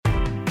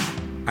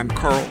I'm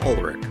Carl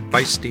Ulrich,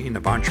 Vice Dean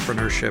of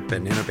Entrepreneurship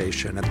and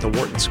Innovation at the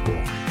Wharton School,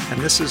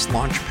 and this is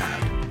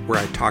Launchpad, where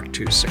I talk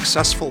to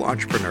successful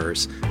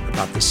entrepreneurs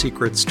about the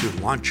secrets to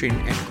launching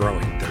and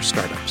growing their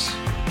startups.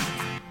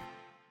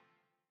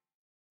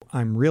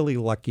 I'm really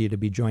lucky to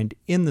be joined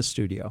in the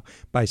studio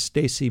by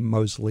Stacy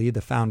Mosley,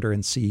 the founder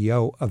and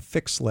CEO of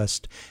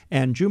FixedList,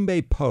 and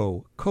Junbei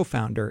Po,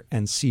 co-founder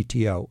and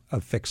CTO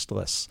of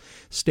FixedList.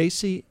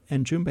 Stacy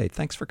and Junbei,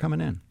 thanks for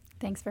coming in.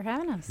 Thanks for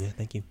having us. Yeah,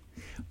 thank you.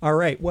 All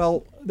right.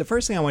 Well, the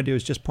first thing I want to do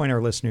is just point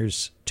our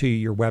listeners to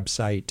your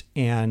website,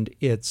 and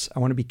I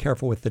want to be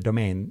careful with the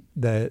domain.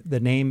 The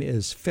name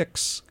is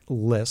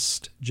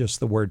FixedList, just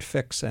the word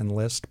fix and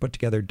list put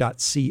together,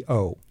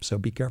 .co. So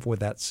be careful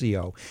with that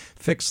 .co.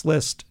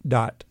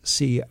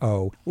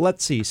 FixedList.co.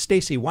 Let's see.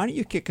 Stacy, why don't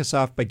you kick us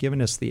off by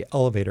giving us the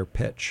elevator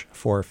pitch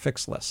for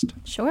FixedList?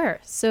 Sure.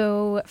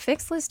 So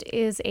FixedList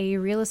is a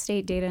real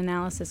estate data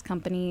analysis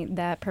company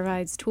that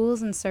provides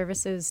tools and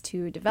services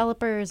to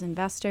developers,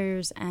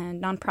 investors,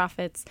 and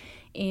nonprofits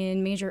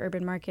in major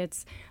urban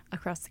markets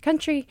across the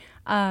country,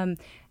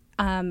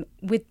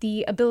 with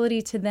the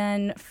ability to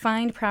then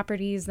find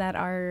properties that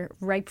are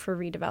ripe for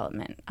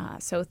redevelopment.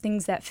 So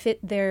things that fit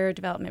their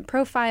development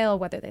profile,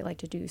 whether they like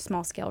to do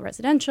small-scale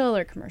residential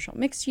or commercial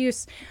mixed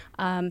use,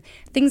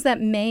 things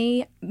that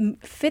may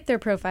fit their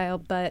profile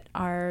but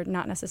are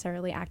not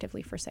necessarily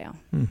actively for sale.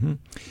 Mm-hmm.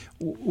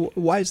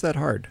 Why is that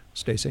hard,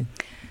 Stacy?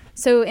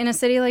 So in a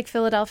city like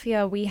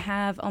Philadelphia, we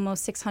have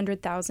almost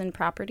 600,000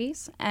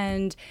 properties,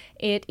 and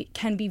it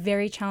can be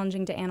very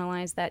challenging to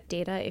analyze that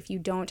data if you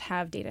don't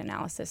have data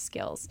analysis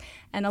skills.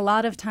 And a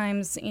lot of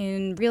times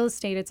in real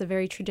estate, it's a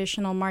very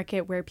traditional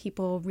market where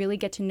people really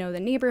get to know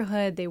the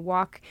neighborhood. They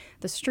walk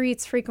the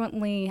streets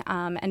frequently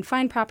and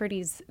find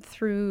properties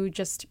through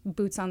just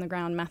boots on the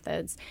ground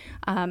methods.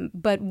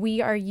 But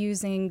we are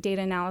using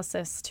data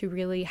analysis to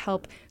really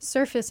help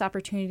surface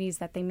opportunities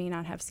that they may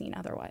not have seen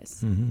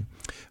otherwise. Mm-hmm.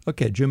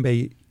 Okay, Junbei,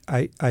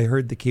 I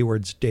heard the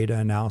keywords data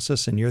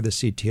analysis, and you're the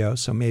CTO,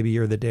 so maybe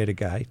you're the data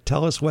guy.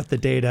 Tell us what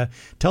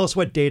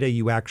data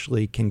you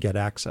actually can get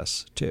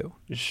access to.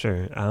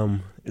 Sure.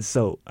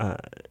 So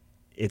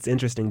it's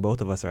interesting.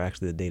 Both of us are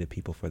actually the data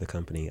people for the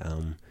company.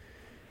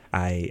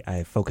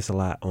 I focus a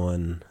lot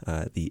on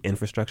the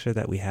infrastructure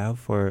that we have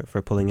for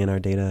pulling in our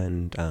data,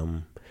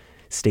 and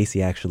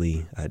Stacy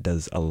actually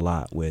does a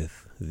lot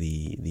with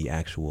the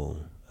actual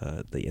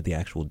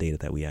data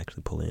that we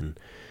actually pull in.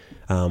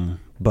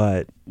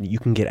 But you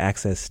can get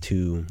access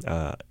to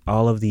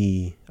all of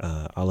the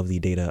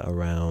data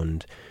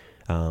around.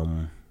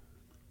 I'm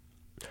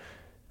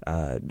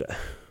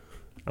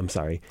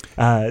sorry.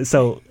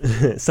 So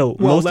well,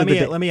 most let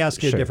of me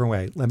ask you Sure. a different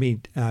way. Let me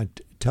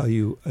tell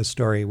you a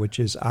story, which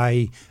is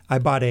I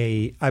bought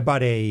a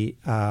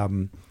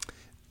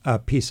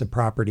piece of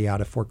property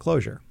out of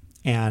foreclosure.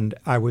 And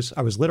I was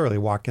literally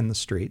walking the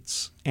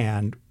streets,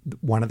 and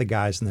one of the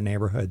guys in the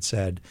neighborhood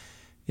said,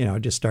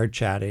 just start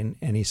chatting.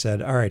 And he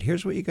said, all right,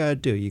 here's what you got to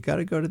do. You got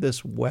to go to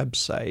this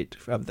website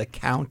of the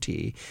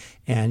county,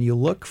 and you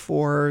look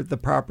for the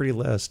property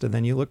list, and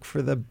then you look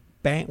for the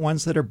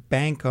ones that are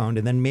bank owned,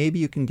 and then maybe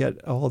you can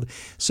get all.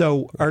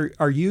 So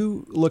are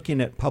you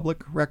looking at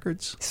public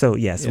records? So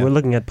yes, We're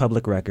looking at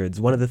public records.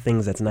 One of the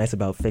things that's nice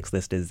about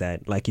FixedList is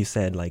that, like you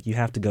said, you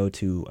have to go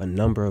to a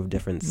number of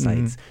different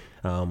sites.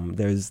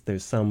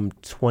 There's some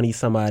 20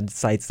 some odd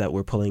sites that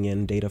we're pulling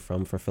in data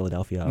from for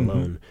Philadelphia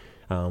alone.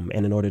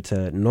 And in order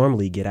to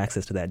normally get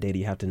access to that data,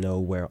 you have to know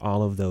where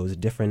all of those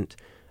different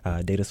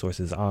data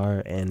sources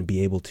are and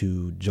be able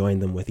to join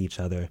them with each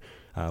other.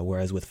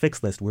 Whereas with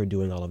FixedList, we're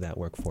doing all of that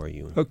work for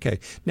you. Okay.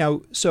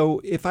 Now,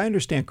 so if I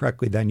understand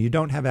correctly, then you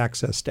don't have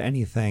access to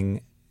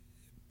anything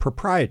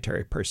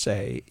proprietary per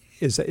se.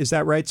 Is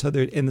that right? So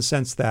there, in the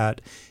sense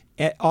that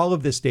all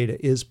of this data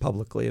is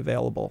publicly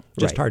available,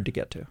 just Right. hard to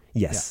get to.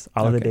 Yes.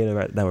 Yeah. All of the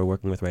data that we're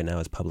working with right now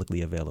is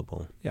publicly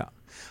available. Yeah.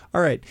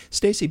 All right.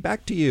 Stacy,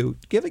 back to you.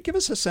 Give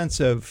us a sense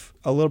of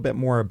a little bit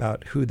more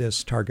about who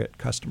this target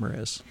customer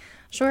is.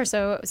 Sure.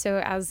 So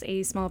as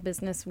a small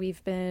business,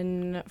 we've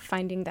been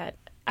finding that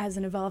as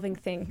an evolving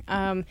thing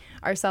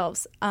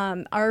ourselves.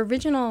 Our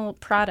original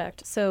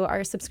product, so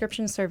our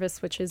subscription service,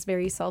 which is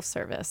very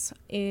self-service,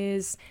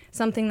 is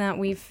something that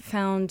we've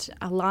found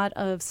a lot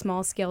of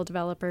small-scale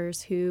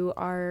developers who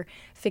are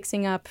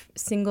fixing up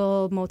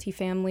single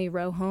multifamily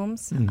row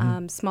homes,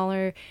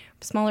 smaller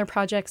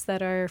projects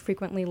that are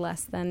frequently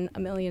less than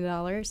 $1 million.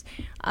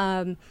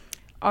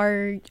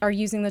 Are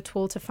using the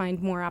tool to find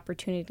more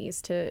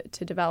opportunities to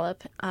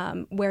develop,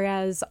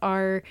 whereas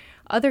our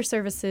other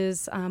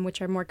services,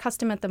 which are more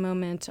custom at the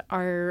moment,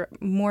 are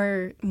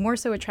more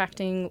so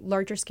attracting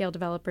larger scale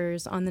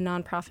developers on the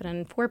nonprofit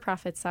and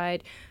for-profit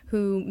side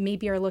who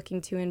maybe are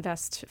looking to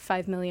invest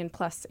 $5 million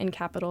plus in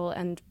capital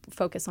and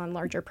focus on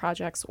larger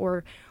projects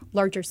or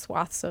larger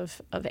swaths of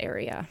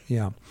area.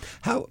 Yeah.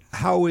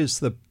 How is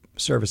the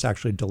service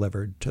actually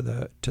delivered to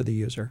the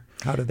user?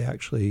 How do they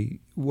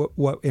actually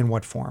in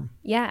what form?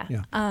 Yeah.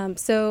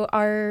 So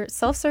our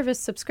self-service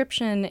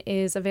subscription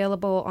is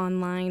available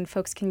online.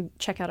 Folks can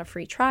check out a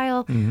free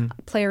trial,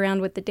 play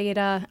around with the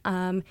data,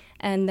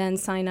 and then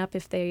sign up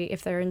if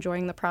they're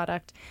enjoying the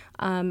product.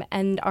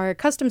 And our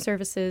custom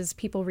services,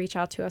 people reach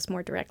out to us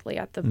more directly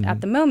at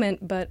the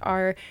moment, but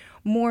are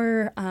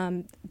more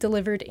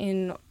delivered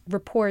in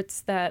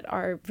reports that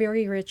are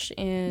very rich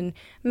in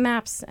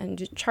maps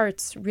and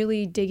charts,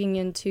 really digging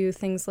into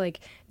things like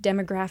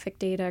demographic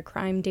data,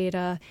 crime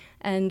data,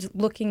 and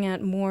looking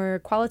at more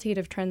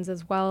qualitative trends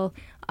as well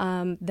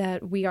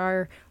that we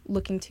are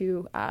looking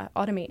to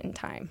automate in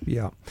time.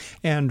 Yeah.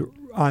 And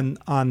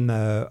on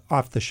the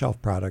off-the-shelf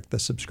product, the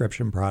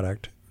subscription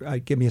product,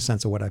 give me a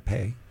sense of what I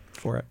pay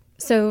for it.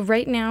 So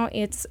right now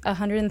it's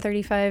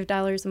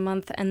 $135 a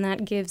month, and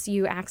that gives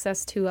you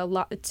access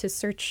to to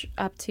search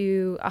up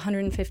to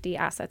 150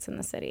 assets in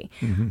the city.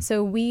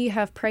 So we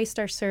have priced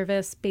our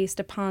service based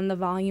upon the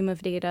volume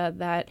of data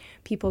that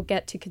people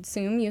get to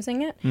consume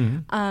using it,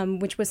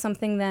 which was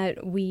something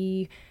that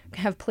we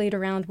have played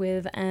around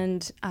with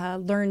and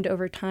learned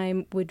over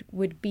time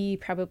would be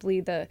probably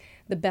the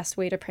best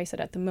way to price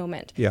it at the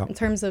moment. Yeah. In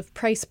terms of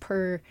price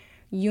per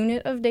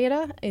unit of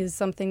data is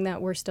something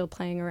that we're still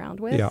playing around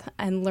with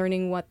and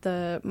learning what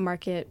the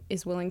market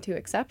is willing to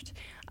accept,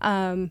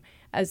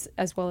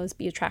 as well as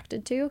be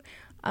attracted to.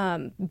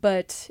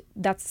 But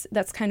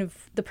that's kind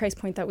of the price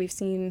point that we've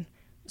seen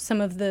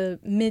some of the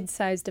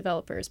mid-sized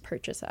developers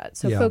purchase at.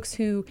 So folks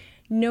who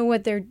know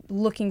what they're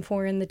looking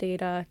for in the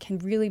data can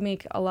really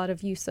make a lot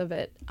of use of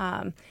it.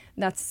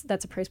 That's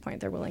a price point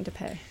they're willing to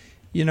pay.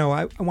 You know,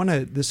 I want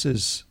to. This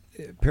is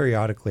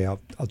periodically. I'll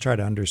try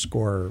to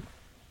underscore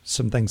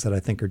some things that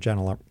I think are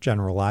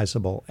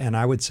generalizable. And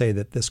I would say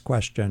that this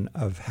question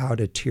of how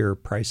to tier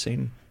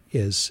pricing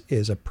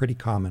is a pretty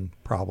common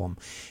problem.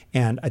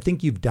 And I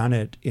think you've done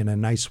it in a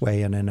nice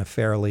way and in a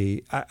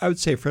fairly, I would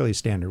say, fairly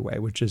standard way,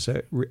 which is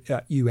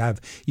you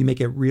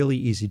make it really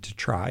easy to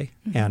try.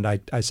 And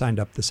I signed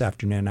up this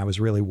afternoon. I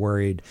was really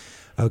worried,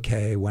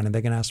 okay, when are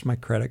they going to ask for my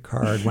credit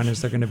card? When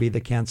is there going to be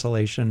the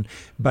cancellation?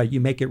 But you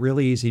make it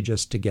really easy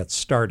just to get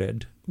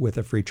started with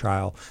a free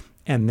trial.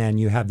 And then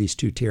you have these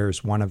two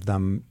tiers, one of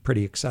them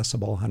pretty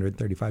accessible,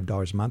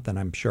 $135 a month. And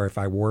I'm sure if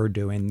I were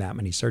doing that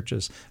many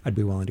searches, I'd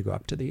be willing to go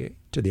up to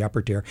the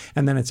upper tier.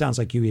 And then it sounds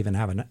like you even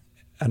have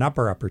an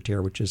upper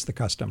tier, which is the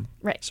custom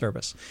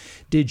service.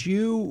 Did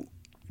you,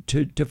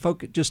 to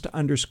focus, just to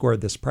underscore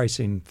this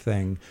pricing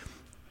thing,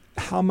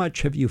 how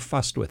much have you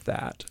fussed with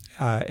that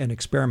and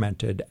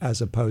experimented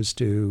as opposed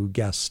to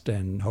guessed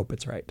and hope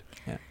it's right?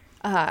 Yeah.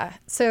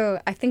 So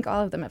I think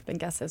all of them have been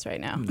guesses right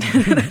now.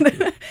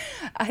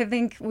 I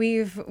think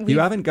we've You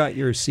haven't got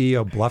your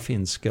CEO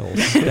bluffing skills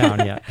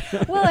down yet.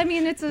 Well, I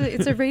mean, it's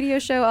a radio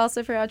show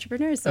also for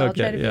entrepreneurs, so I'll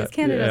try to be as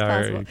candid as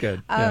possible. Right,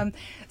 good.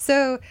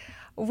 So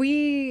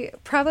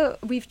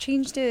we've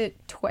changed it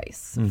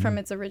twice from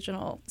its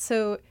original.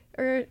 So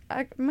or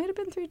it might have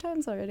been 3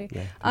 times already.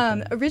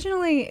 Yeah,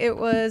 originally, it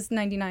was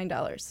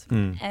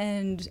 $99.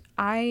 And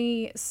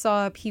I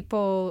saw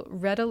people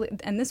readily,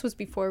 and this was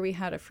before we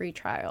had a free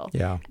trial.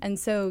 Yeah. And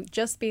so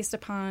just based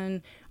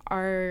upon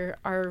our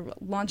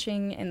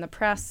launching in the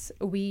press,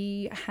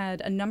 we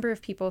had a number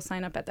of people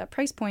sign up at that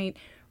price point,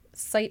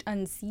 sight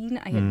unseen.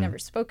 I had never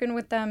spoken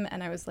with them,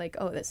 and I was like,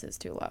 oh, this is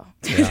too low.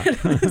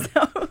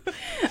 Yeah.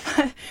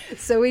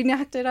 So we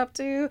knocked it up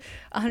to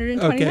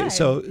 $129. Okay,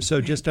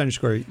 so just to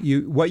underscore,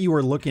 what you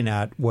were looking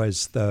at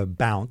was the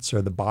bounce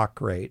or the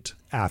balk rate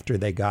after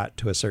they got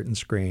to a certain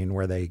screen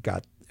where they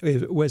got.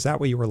 Was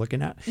that what you were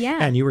looking at? Yeah.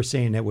 And you were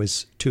saying it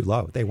was too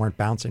low. They weren't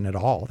bouncing at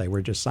all. They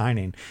were just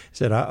signing.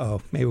 Said,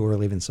 maybe we're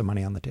leaving some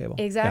money on the table.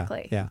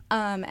 Exactly. Yeah.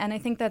 And I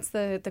think that's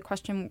the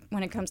question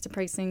when it comes to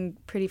pricing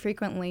pretty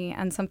frequently,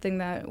 and something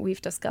that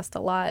we've discussed a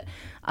lot.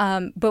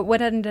 But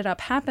what ended up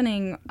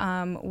happening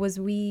was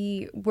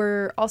we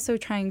were also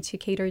trying to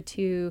cater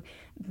to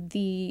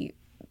the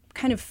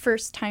kind of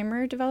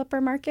first-timer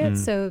developer market.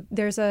 So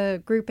there's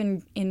a group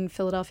in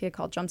Philadelphia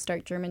called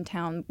Jumpstart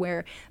Germantown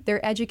where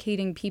they're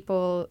educating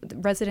people,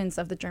 residents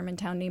of the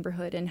Germantown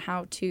neighborhood, in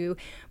how to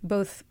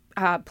both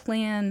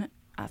plan,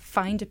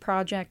 find a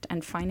project,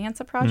 and finance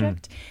a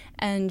project.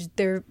 And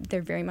they're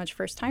very much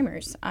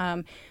first-timers.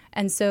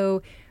 And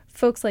so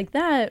folks like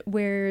that,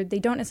 where they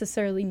don't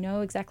necessarily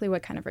know exactly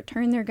what kind of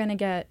return they're going to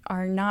get,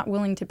 are not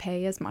willing to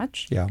pay as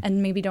much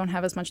and maybe don't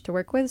have as much to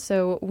work with.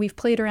 So we've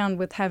played around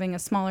with having a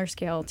smaller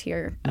scale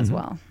tier as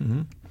well.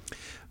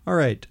 All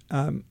right.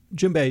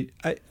 Junbei,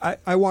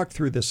 I walked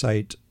through the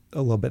site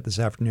a little bit this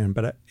afternoon,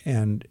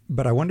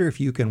 but I wonder if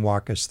you can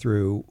walk us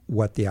through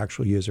what the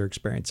actual user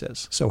experience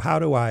is. So how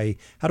do I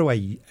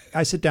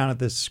sit down at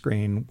this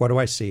screen, what do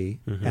I see,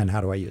 and how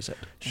do I use it?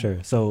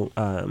 Sure. So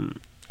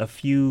a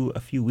few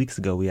weeks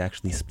ago, we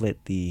actually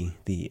split the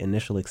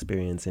initial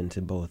experience into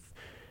both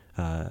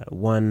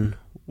one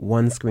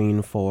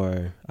screen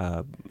for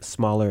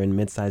smaller and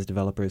mid-sized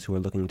developers who are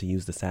looking to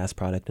use the SaaS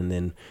product, and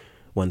then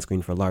one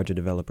screen for larger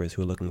developers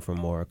who are looking for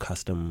more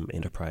custom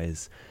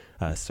enterprise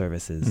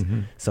services.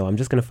 So I'm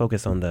just going to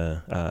focus on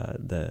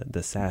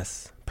the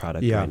SaaS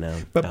product right now.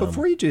 But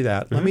before you do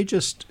that, let me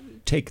just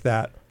take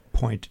that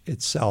point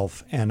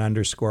itself and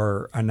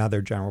underscore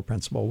another general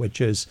principle,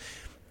 which is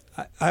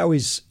I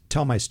always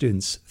tell my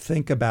students,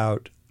 think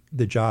about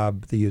the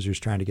job the user's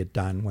trying to get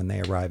done when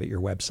they arrive at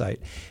your website,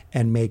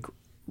 and make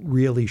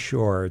really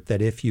sure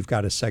that if you've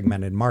got a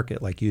segmented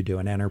market like you do,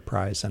 an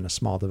enterprise and a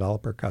small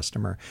developer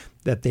customer,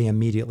 that they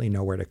immediately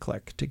know where to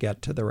click to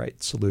get to the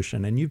right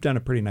solution. And you've done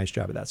a pretty nice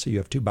job of that. So you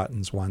have two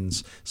buttons,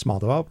 one's small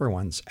developer,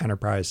 one's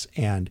enterprise.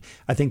 And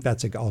I think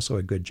that's also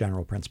a good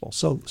general principle.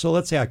 So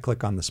let's say I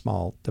click on the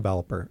small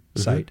developer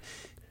site,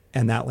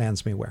 and that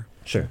lands me where?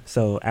 Sure.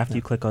 So after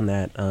you click on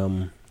that,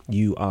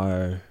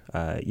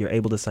 you're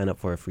able to sign up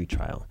for a free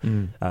trial.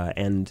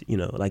 And,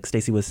 like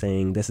Stacy was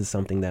saying, this is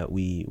something that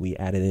we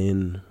added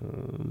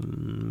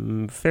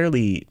in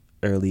fairly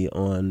early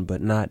on,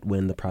 but not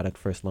when the product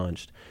first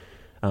launched.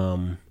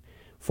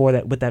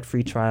 With that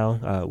free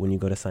trial, when you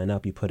go to sign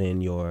up, you put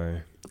in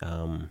your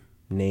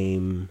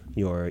name,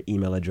 your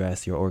email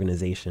address, your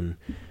organization,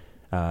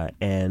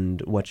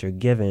 and what you're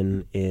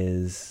given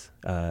is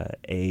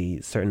a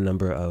certain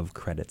number of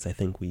credits. I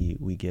think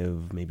we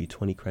give maybe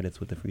 20 credits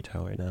with the free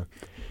trial right now.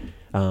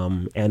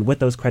 And with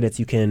those credits,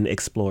 you can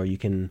explore. You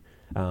can,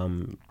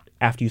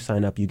 after you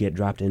sign up, you get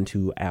dropped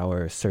into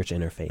our search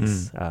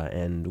interface.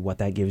 And what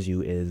that gives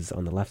you is,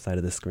 on the left side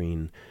of the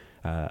screen,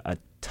 a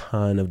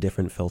ton of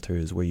different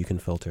filters where you can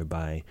filter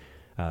by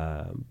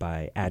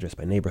address,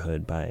 by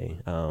neighborhood, by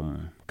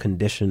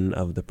condition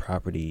of the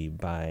property,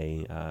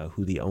 by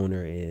who the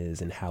owner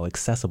is and how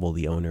accessible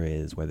the owner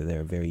is, whether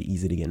they're very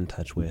easy to get in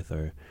touch with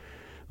or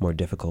more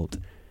difficult,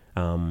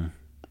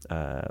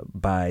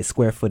 by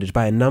square footage,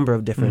 by a number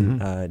of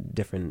different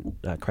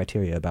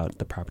criteria about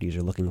the properties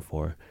you're looking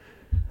for.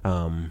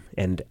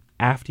 And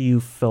after you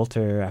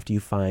filter, after you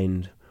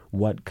find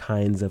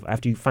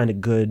a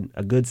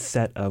good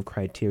set of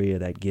criteria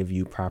that give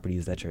you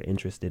properties that you're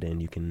interested in,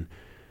 you can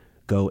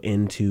go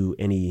into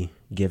any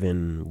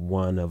given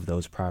one of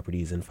those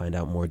properties and find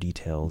out more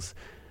details,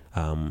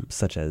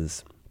 such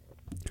as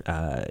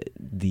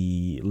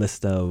the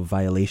list of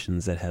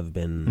violations that have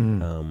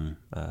been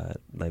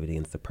levied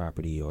against the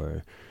property,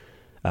 or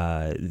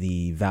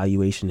the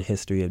valuation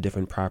history of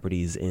different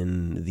properties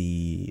in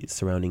the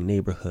surrounding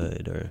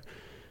neighborhood, or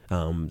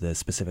the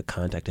specific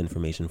contact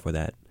information for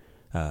that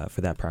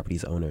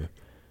property's owner.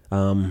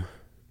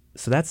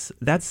 So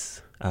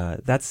that's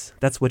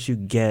what you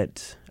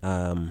get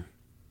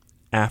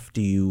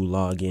after you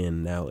log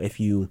in. Now, if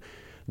you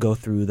go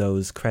through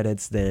those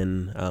credits,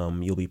 then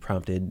you'll be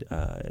prompted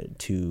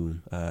to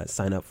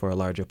sign up for a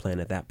larger plan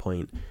at that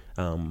point.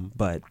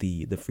 But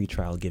the free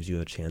trial gives you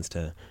a chance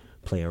to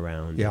play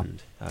around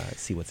and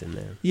see what's in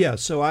there. Yeah,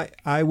 so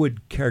I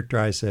would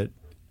characterize it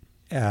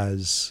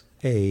as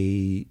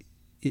you're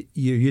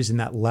using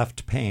that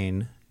left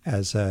pane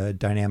as a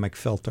dynamic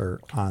filter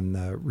on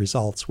the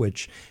results,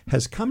 which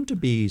has come to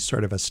be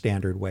sort of a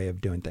standard way of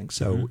doing things.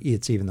 So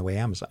it's even the way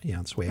Amazon,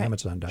 it's the way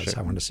Amazon does. Sure.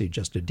 I want to see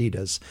just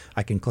Adidas.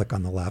 I can click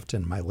on the left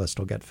and my list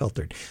will get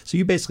filtered. So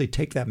you basically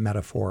take that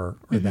metaphor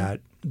or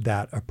that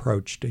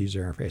approach to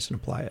user interface and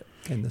apply it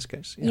in this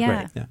case.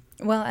 Yeah.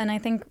 Well, and I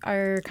think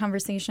our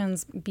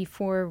conversations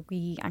before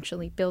we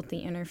actually built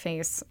the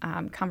interface,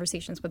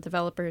 conversations with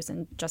developers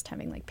and just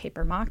having like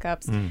paper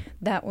mock-ups,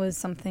 that was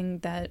something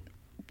that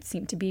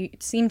seem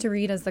to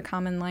read as the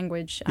common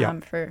language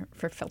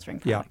for filtering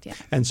product. Yeah.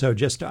 And so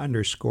just to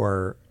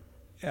underscore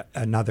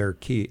another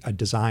key, a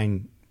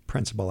design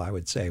principle, I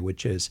would say,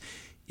 which is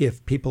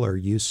if people are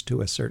used to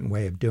a certain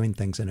way of doing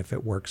things and if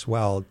it works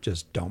well,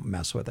 just don't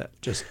mess with it.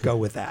 Just go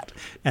with that.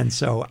 And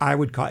so I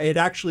would call it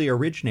actually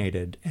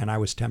originated, and I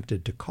was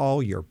tempted to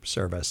call your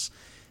service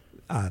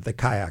the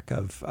Kayak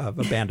of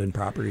abandoned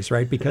properties,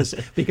 right?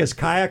 Because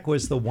Kayak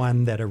was the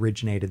one that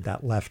originated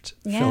that left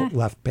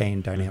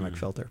pane dynamic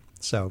filter.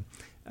 So,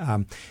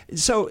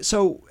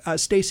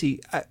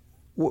 Stacy,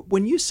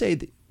 when you say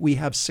that we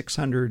have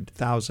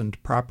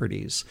 600,000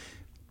 properties,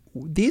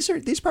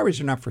 these properties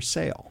are not for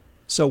sale.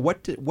 So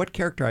what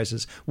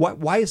characterizes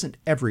why isn't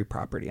every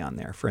property on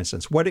there? For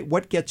instance, what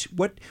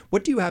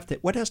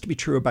has to be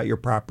true about your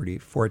property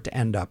for it to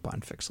end up on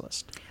Fixed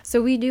List?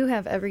 So we do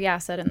have every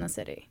asset in the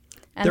city.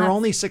 And there are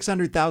only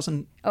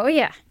 600,000. Oh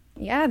yeah.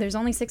 Yeah, there's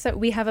only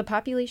we have a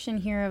population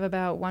here of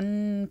about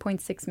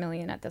 1.6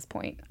 million at this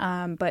point.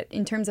 But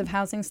in terms of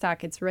housing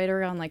stock, it's right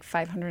around like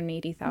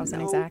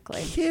 580,000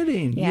 exactly. No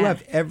kidding. Yeah. You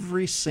have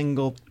every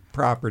single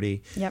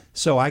property. Yep.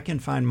 So I can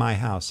find my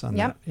house on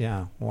that.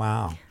 Yeah.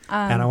 Wow.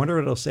 And I wonder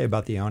what it'll say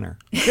about the owner.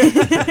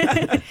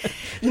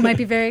 You might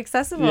be very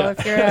accessible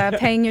if you're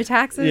paying your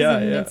taxes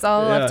and it's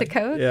all up to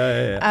code.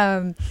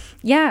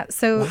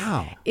 So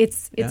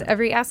it's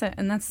every asset,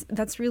 and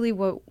that's really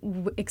what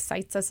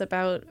excites us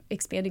about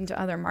expanding to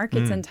other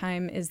markets in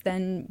time, is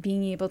then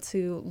being able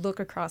to look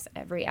across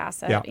every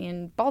asset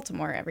in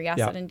Baltimore, every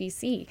asset in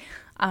DC,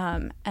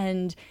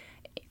 and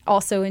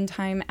also in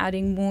time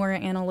adding more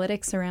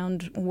analytics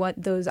around what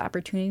those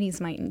opportunities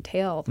might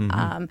entail.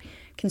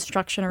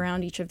 Construction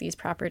around each of these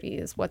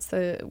properties, what's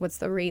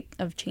the rate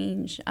of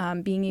change,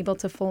 being able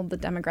to fold the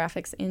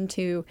demographics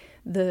into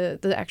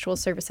the actual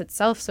service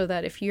itself, so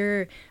that if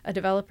you're a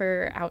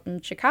developer out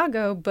in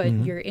Chicago but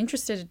you're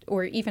interested,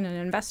 or even an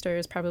investor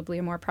is probably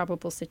a more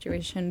probable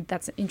situation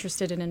that's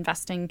interested in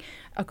investing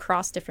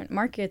across different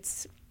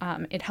markets,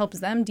 it helps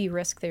them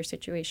de-risk their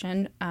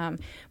situation,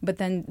 but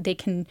then they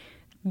can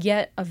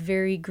get a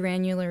very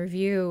granular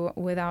view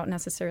without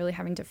necessarily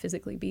having to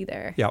physically be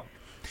there. Yeah.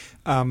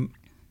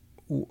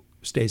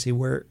 Stacy,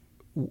 were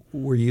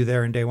you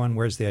there in day one?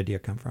 Where's the idea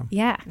come from?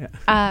 Yeah.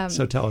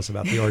 So tell us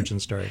about the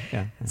origin story.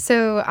 Yeah.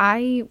 So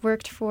I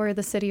worked for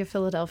the city of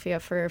Philadelphia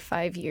for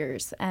 5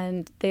 years,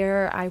 and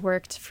there I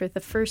worked for the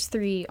first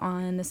 3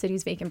 on the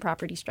city's vacant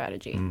property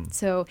strategy.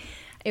 So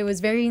it was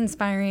very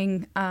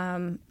inspiring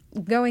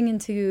going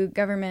into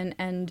government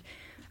and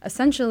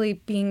essentially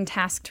being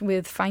tasked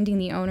with finding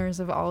the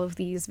owners of all of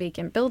these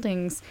vacant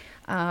buildings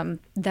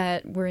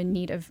that were in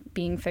need of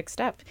being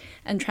fixed up,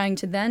 and trying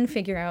to then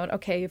figure out,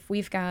 okay, if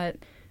we've got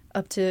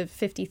up to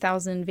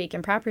 50,000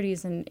 vacant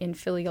properties in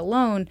Philly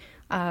alone,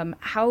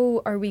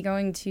 how are we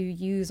going to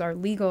use our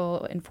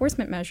legal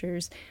enforcement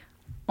measures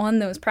on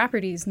those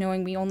properties,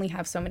 knowing we only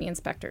have so many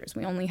inspectors,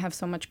 we only have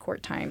so much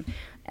court time.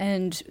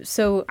 And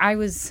so I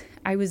was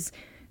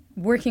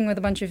working with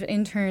a bunch of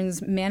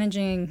interns,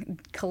 managing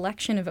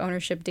collection of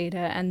ownership data,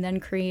 and then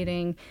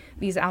creating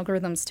these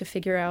algorithms to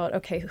figure out,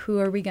 okay, who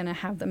are we going to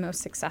have the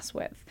most success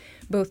with,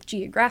 both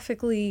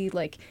geographically,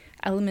 like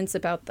elements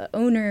about the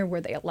owner,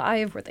 were they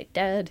alive, were they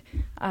dead,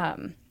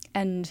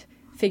 and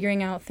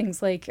figuring out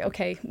things like,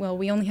 okay, well,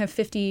 we only have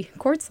 50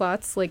 court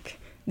slots, like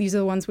these are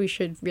the ones we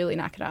should really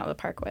knock it out of the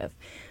park with.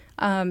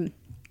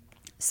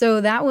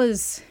 So that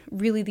was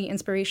really the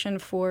inspiration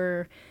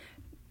for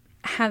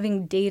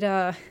having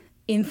data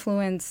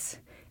influence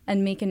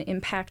and make an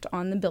impact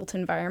on the built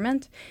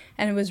environment.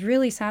 And it was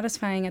really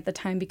satisfying at the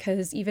time,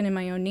 because even in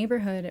my own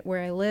neighborhood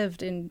where I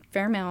lived in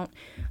Fairmount,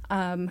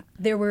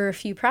 there were a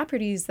few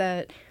properties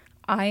that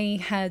we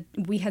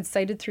had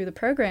cited through the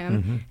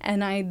program,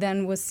 and I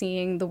then was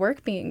seeing the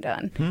work being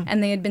done,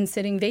 and they had been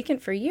sitting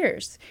vacant for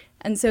years.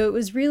 And so it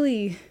was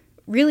really,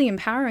 really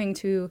empowering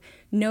to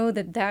know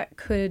that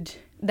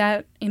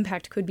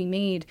impact could be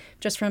made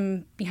just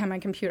from behind my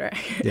computer.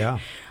 Yeah.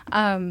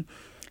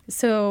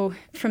 So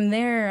from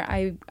there,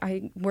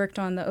 I worked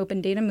on the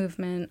open data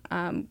movement,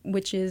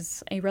 which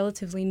is a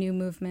relatively new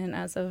movement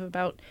as of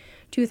about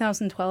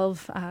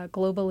 2012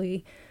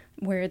 globally,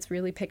 where it's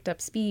really picked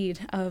up speed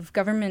of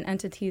government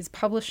entities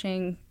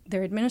publishing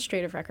their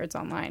administrative records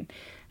online.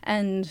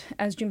 And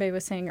as Junbei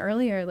was saying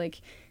earlier, like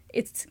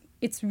it's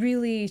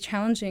really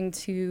challenging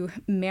to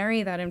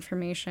marry that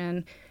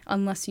information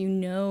unless you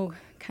know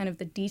kind of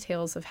the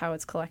details of how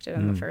it's collected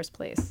in the first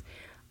place.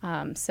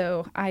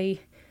 So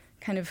I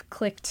kind of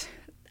clicked,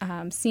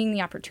 seeing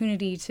the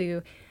opportunity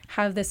to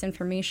have this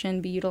information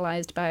be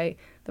utilized by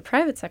the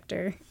private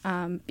sector,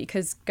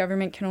 because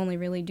government can only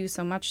really do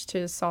so much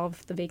to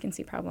solve the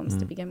vacancy problems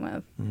to begin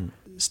with.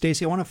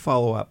 Stacy, I want to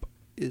follow up.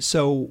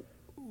 So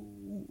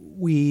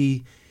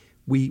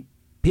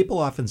people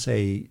often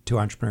say to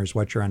entrepreneurs,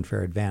 what's your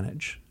unfair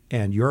advantage?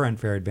 And your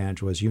unfair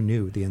advantage was you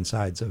knew the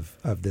insides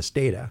of this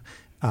data.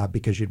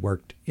 Because you'd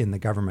worked in the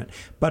government.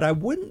 But I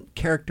wouldn't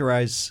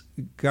characterize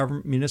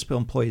municipal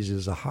employees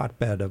as a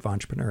hotbed of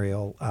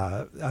entrepreneurial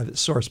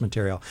source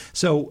material.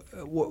 So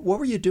what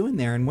were you doing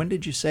there? And when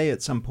did you say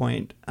at some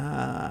point,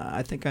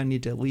 I think I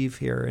need to leave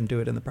here and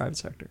do it in the private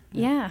sector?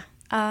 Yeah.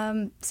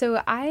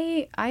 So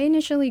I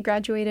initially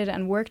graduated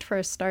and worked for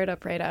a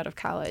startup right out of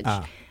college.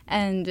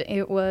 And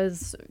it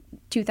was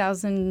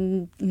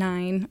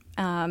 2009,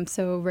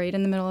 so right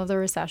in the middle of the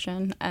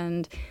recession.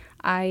 And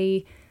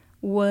I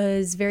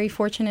was very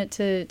fortunate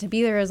to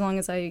be there as long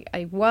as I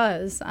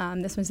was.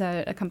 This was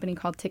at a company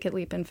called Ticket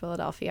Leap in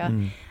Philadelphia.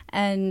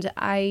 And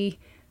I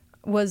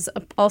was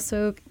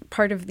also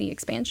part of the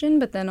expansion,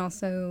 but then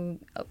also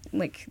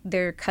like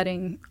they're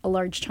cutting a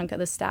large chunk of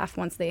the staff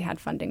once they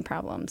had funding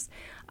problems.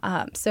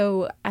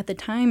 So at the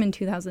time in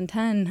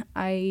 2010,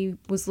 I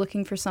was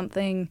looking for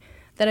something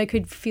that I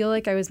could feel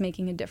like I was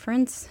making a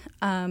difference,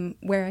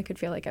 where I could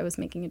feel like I was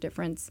making a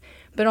difference,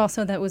 but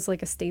also that was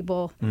like a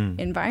stable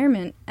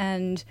environment.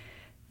 And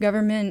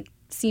government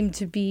seemed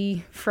to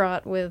be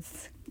fraught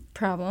with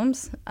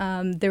problems.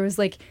 There was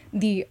like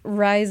the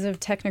rise of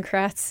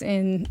technocrats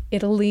in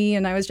Italy,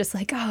 and I was just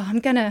like, oh, I'm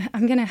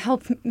gonna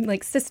help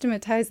like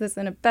systematize this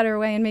in a better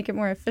way and make it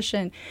more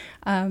efficient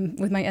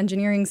with my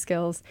engineering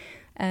skills.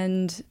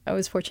 And I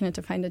was fortunate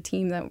to find a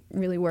team that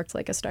really worked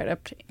like a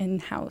startup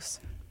in-house.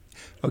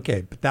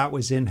 Okay, but that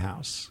was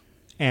in-house.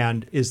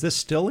 And is this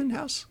still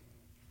in-house?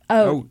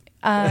 So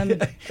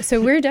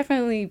we're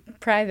definitely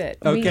private.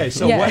 Okay,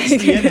 what's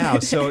the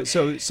in-house?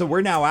 So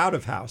we're now out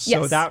of house.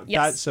 Yes,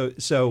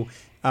 all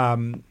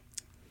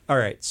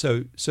right.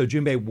 So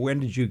Junbei,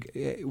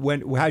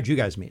 how'd you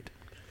guys meet?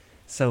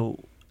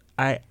 So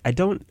I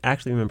don't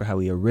actually remember how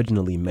we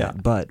originally met,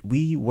 Yeah. but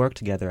we worked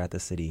together at the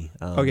city.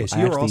 Okay, so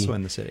you were also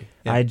in the city.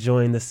 Yeah. I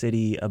joined the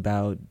city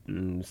about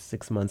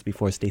 6 months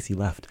before Stacy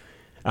left.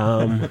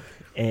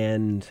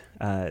 And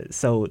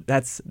so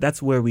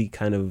that's where we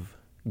kind of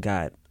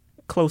got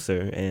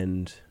closer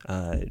and,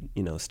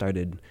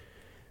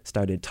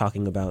 started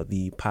talking about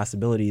the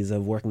possibilities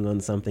of working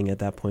on something. At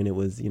that point, it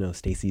was,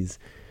 Stacy's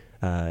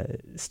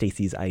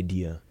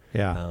idea.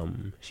 Yeah.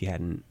 She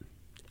hadn't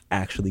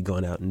actually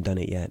gone out and done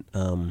it yet.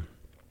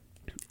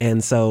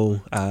 And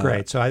so...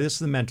 Great. So this is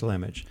the mental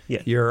image.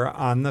 Yeah. You're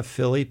on the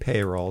Philly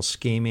payroll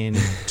scheming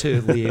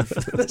to leave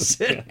the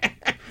city.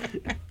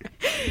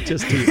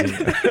 Just teasing.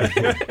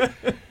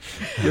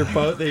 You're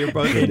both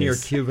in your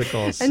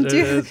cubicles. And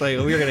It's like,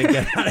 we're going to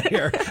get out of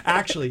here.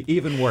 Actually,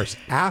 even worse,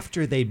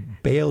 after they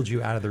bailed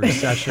you out of the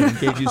recession and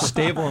gave you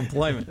stable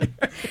employment.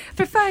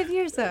 For 5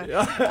 years, though.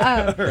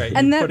 Right,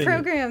 And you're that putting it-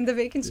 program, the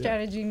Vacant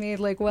Strategy, made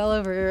like well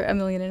over $1.5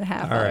 million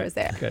while I was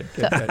there. Good.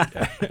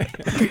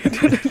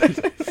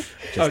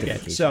 Okay.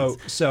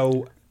 Justifications.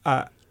 So,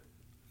 all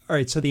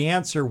right. So the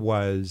answer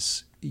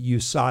was you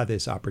saw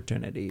this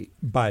opportunity,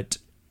 but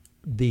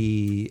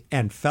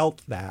and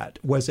felt that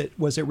was it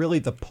really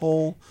the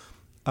pull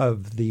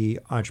of the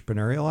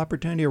entrepreneurial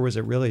opportunity, or was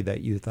it really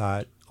that you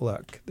thought,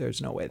 look,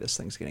 there's no way this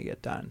thing's going to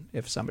get done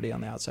if somebody on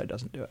the outside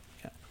doesn't do it?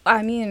 Yeah.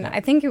 I mean, I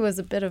think it was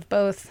a bit of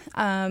both.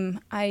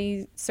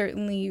 I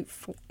certainly,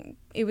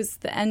 it was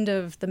the end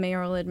of the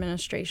mayoral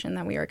administration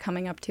that we were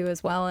coming up to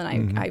as well,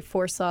 and I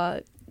foresaw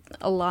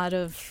a lot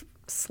of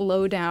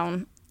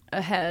slowdown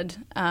ahead,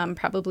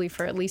 probably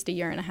for at least 1.5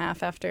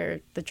 years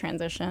after the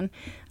transition,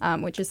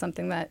 which is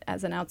something that,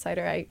 as an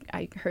outsider,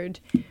 I heard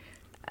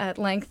at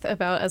length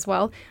about as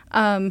well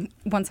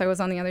once I was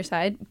on the other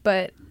side.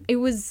 But it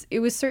was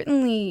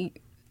certainly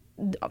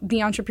the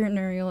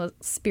entrepreneurial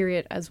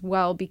spirit as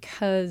well,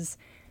 because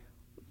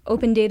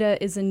open data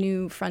is a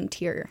new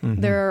frontier.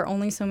 There are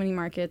only so many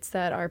markets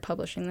that are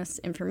publishing this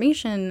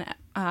information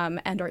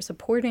and are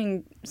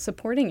supporting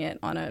it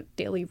on a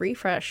daily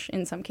refresh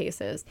in some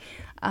cases.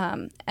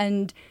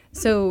 And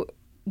so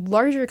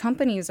larger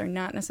companies are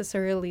not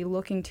necessarily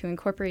looking to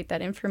incorporate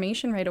that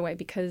information right away,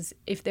 because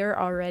if they're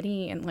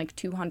already in like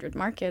 200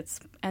 markets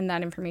and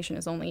that information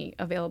is only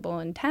available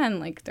in 10,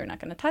 like they're not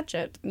going to touch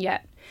it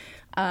yet.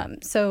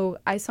 So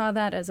I saw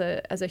that as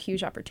a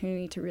huge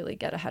opportunity to really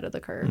get ahead of the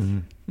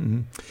curve.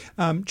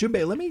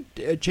 Junbei, let me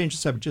change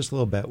this up just a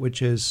little bit,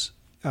 which is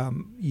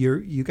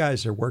you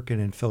guys are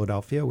working in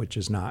Philadelphia, which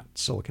is not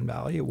Silicon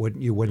Valley.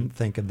 You wouldn't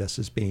think of this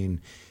as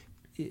being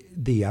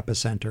the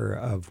epicenter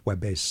of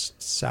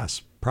web-based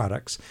SaaS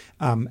products.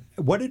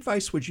 What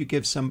advice would you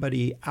give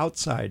somebody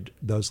outside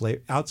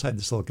outside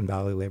the Silicon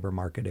Valley labor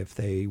market if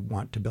they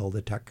want to build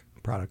a tech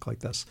product like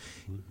this?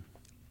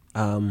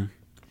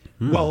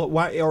 Well,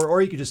 why,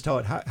 or you could just tell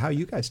it how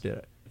you guys did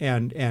it,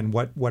 and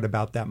what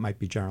about that might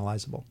be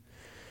generalizable.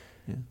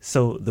 Yeah.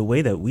 So the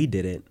way that we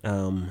did it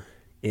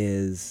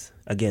is,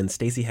 again,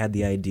 Stacy had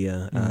the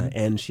idea,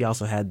 and she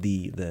also had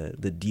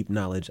the deep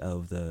knowledge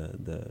of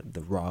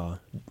the raw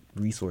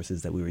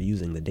resources that we were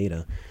using, the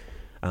data.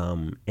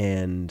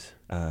 And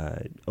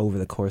over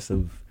the course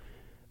of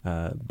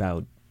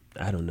about,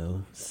 I don't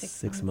know,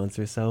 6 months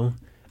or so,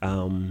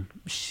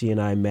 she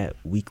and I met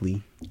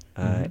weekly,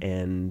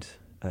 and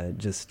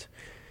just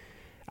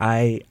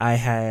I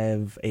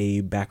have a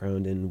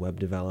background in web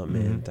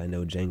development. I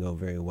know Django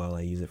very well.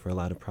 I use it for a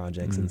lot of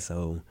projects. And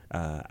so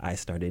I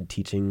started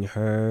teaching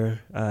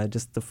her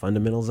just the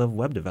fundamentals of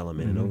web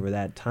development. And over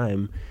that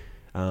time,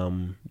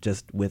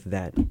 just with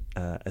that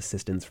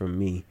assistance from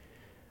me,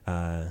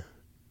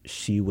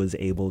 she was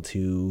able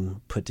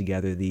to put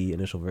together the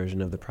initial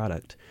version of the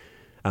product.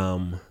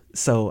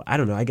 So I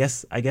don't know. I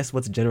guess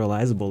what's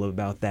generalizable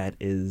about that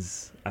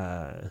is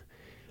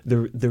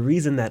the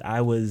reason that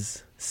I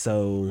was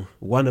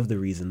one of the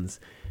reasons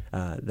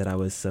that I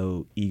was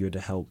so eager to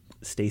help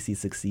Stacy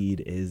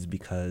succeed is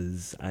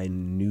because I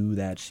knew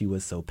that she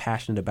was so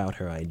passionate about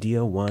her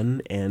idea,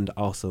 one, and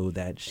also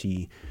that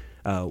she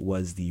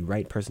was the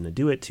right person to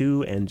do it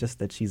to, and just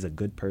that she's a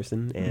good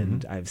person.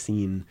 And I've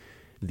seen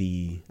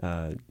the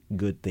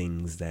good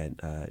things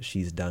that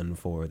she's done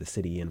for the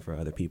city and for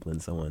other people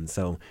and so on.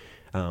 So,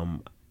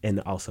 and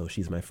also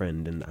she's my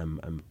friend, and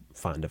I'm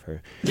fond of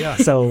her. Yeah.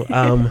 So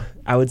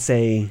I would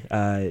say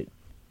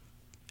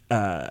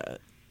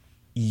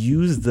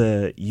use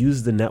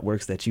the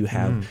networks that you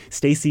have.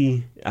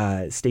 Stacy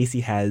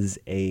has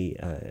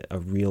a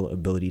real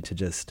ability to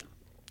just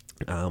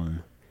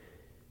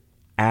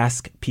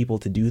ask people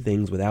to do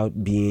things without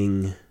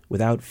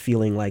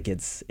feeling like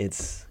it's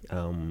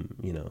an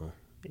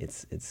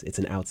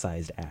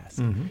outsized ask.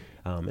 And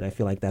I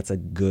feel like that's a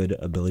good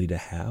ability to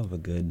have, a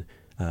good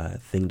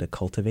thing to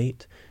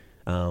cultivate.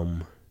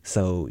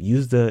 So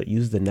use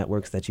the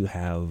networks that you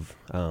have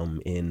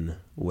in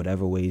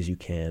whatever ways you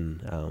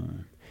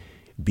can.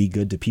 Be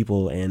good to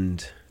people,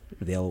 and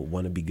they'll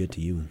want to be good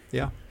to you.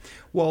 Yeah.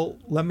 Well,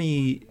 let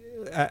me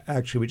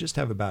actually, we just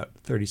have about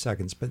 30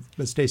 seconds, but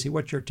Stacy,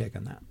 what's your take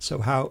on that? So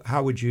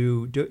how would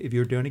you do if you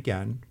were doing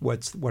again?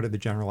 What are the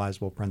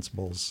generalizable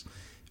principles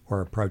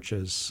or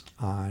approaches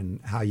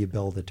on how you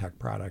build a tech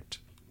product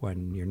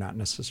when you're not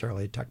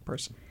necessarily a tech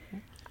person?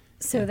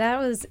 So that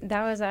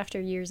was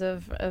after years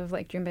of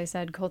like Junbei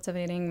said,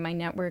 cultivating my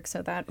network,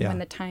 so that when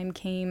the time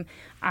came,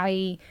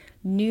 I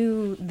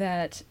knew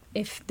that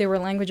if there were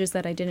languages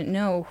that I didn't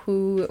know,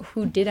 who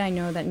did I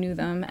know that knew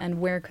them, and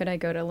where could I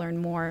go to learn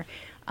more?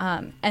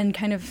 And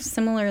kind of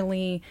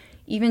similarly,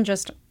 even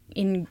just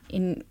in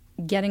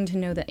getting to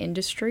know the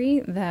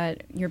industry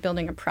that you're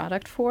building a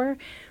product for,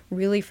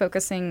 really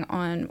focusing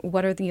on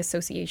what are the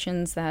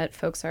associations that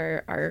folks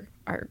are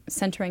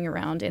centering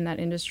around in that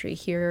industry.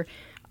 Here,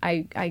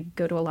 I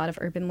go to a lot of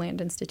Urban Land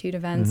Institute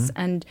events,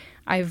 and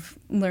I've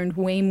learned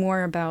way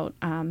more about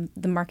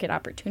the market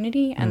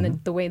opportunity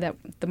and the way that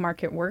the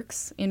market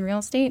works in real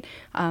estate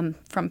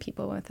from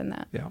people within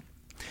that. Yeah.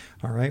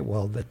 All right.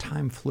 Well, the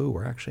time flew.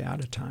 We're actually out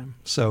of time.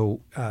 So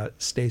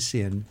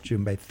Stacy and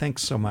Junbei,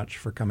 thanks so much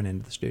for coming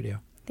into the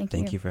studio.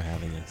 Thank you for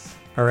having us.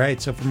 All right.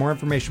 So for more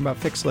information about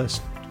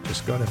FixList,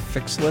 just go to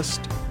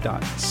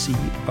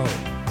fixlist.co.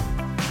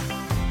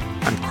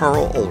 I'm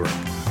Carl Ulrich,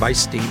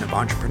 Vice Dean of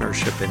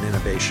Entrepreneurship and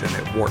Innovation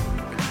at Wharton.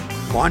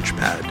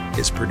 Launchpad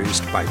is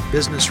produced by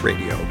Business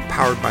Radio,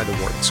 powered by the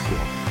Wharton School,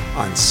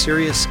 on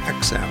Sirius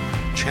XM,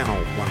 Channel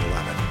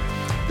 111.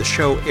 The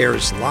show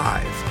airs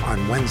live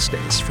on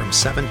Wednesdays from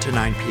 7 to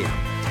 9 p.m.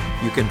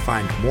 You can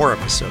find more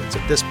episodes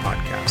of this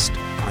podcast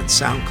on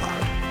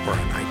SoundCloud or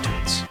on iTunes.